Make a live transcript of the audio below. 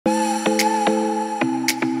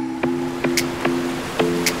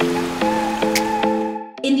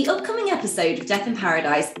episode of Death in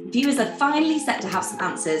Paradise, viewers are finally set to have some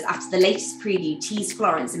answers after the latest preview teased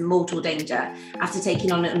Florence in mortal danger after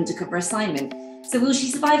taking on an undercover assignment. So will she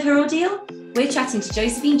survive her ordeal? We're chatting to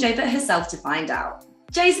Josephine Jobert herself to find out.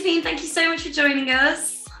 Josephine, thank you so much for joining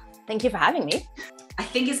us. Thank you for having me. I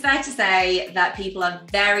think it's fair to say that people are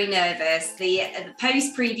very nervous. The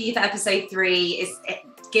post-preview for episode 3 is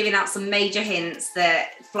giving out some major hints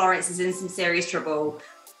that Florence is in some serious trouble.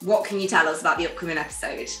 What can you tell us about the upcoming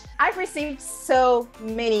episode? I've received so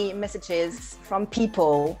many messages from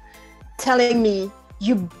people telling me,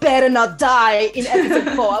 you better not die in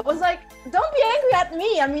episode 4. I was like, don't be angry at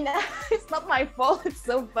me. I mean, it's not my fault. It's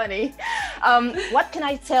so funny. What can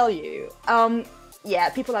I tell you? Yeah,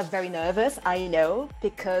 people are very nervous, I know,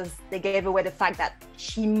 because they gave away the fact that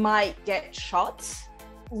she might get shot.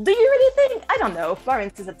 Do you really think? I don't know.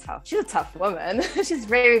 Florence is she's a tough woman. She's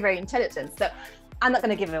very, very intelligent. So I'm not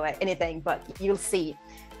going to give away anything, but you'll see.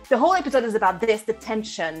 The whole episode is about this, the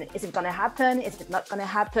tension. Is it going to happen? Is it not going to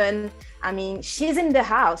happen? I mean, she's in the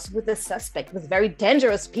house with a suspect, with very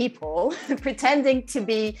dangerous people, pretending to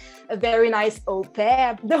be a very nice au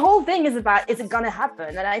pair. The whole thing is about, is it going to happen?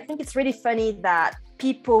 And I think it's really funny that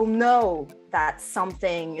people know that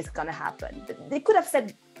something is going to happen. They could have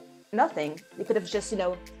said nothing. They could have just,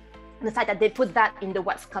 the fact that they put that in the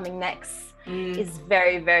what's coming next is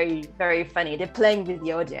very, very, very funny. They're playing with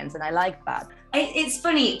the audience, and I like that. It's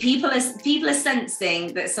funny. People are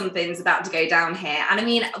sensing that something's about to go down here. And I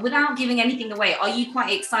mean, without giving anything away, are you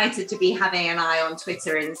quite excited to be having an eye on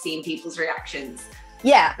Twitter and seeing people's reactions?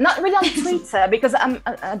 Yeah, not really on Twitter because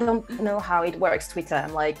I don't know how it works. Twitter,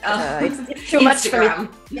 I'm like, it's too much for me.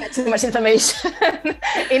 Yeah, too much information.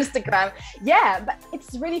 Instagram, yeah, but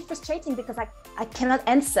it's really frustrating because I cannot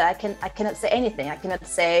answer. I cannot say anything. I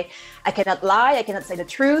cannot lie. I cannot say the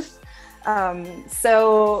truth.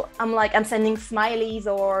 So I'm sending smileys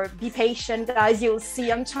or be patient, guys. You'll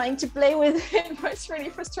see I'm trying to play with it, but it's really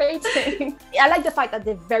frustrating. I like the fact that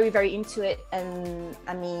they're very, very into it. And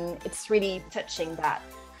I mean, it's really touching that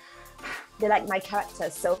they like my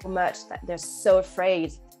character so much that they're so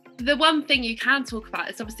afraid. The one thing you can talk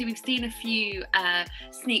about is obviously we've seen a few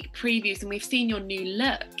sneak previews and we've seen your new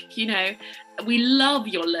look. We love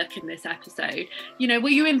your look in this episode. Were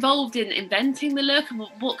you involved in inventing the look and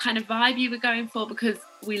what kind of vibe you were going for? Because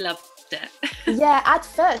we loved it. Yeah, at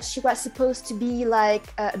first she was supposed to be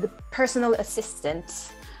like the personal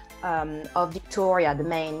assistant of Victoria, the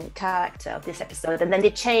main character of this episode. And then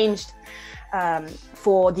they changed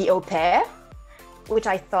for the au pair, which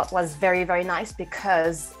I thought was very, very nice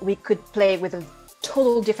because we could play with a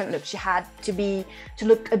total different look. She had to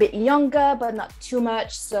look a bit younger, but not too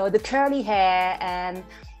much. So the curly hair and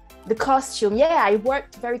the costume, yeah, I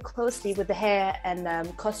worked very closely with the hair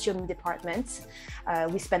and costume department.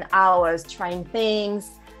 We spent hours trying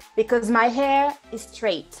things because my hair is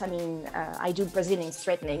straight. I mean, I do Brazilian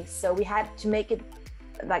straightening. So we had to make it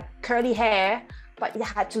like curly hair, but it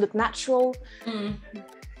had to look natural.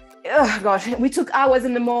 Oh gosh, we took hours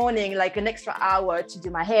in the morning, like an extra hour to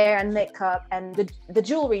do my hair and makeup and the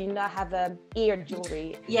jewelry. I have ear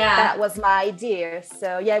jewelry. Yeah, that was my idea.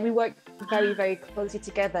 So yeah, we worked very, very closely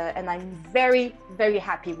together, and I'm very, very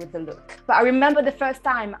happy with the look. But I remember the first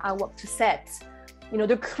time I walked to set,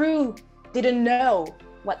 the crew didn't know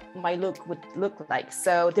what my look would look like.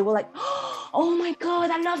 So they were like, "Oh my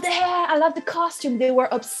God, I love the hair! I love the costume!" They were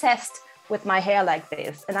obsessed with my hair like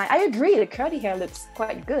this. And I agree, the curly hair looks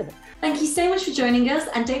quite good. Thank you so much for joining us,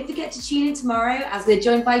 and don't forget to tune in tomorrow as we're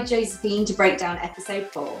joined by Josephine to break down episode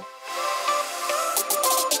 4.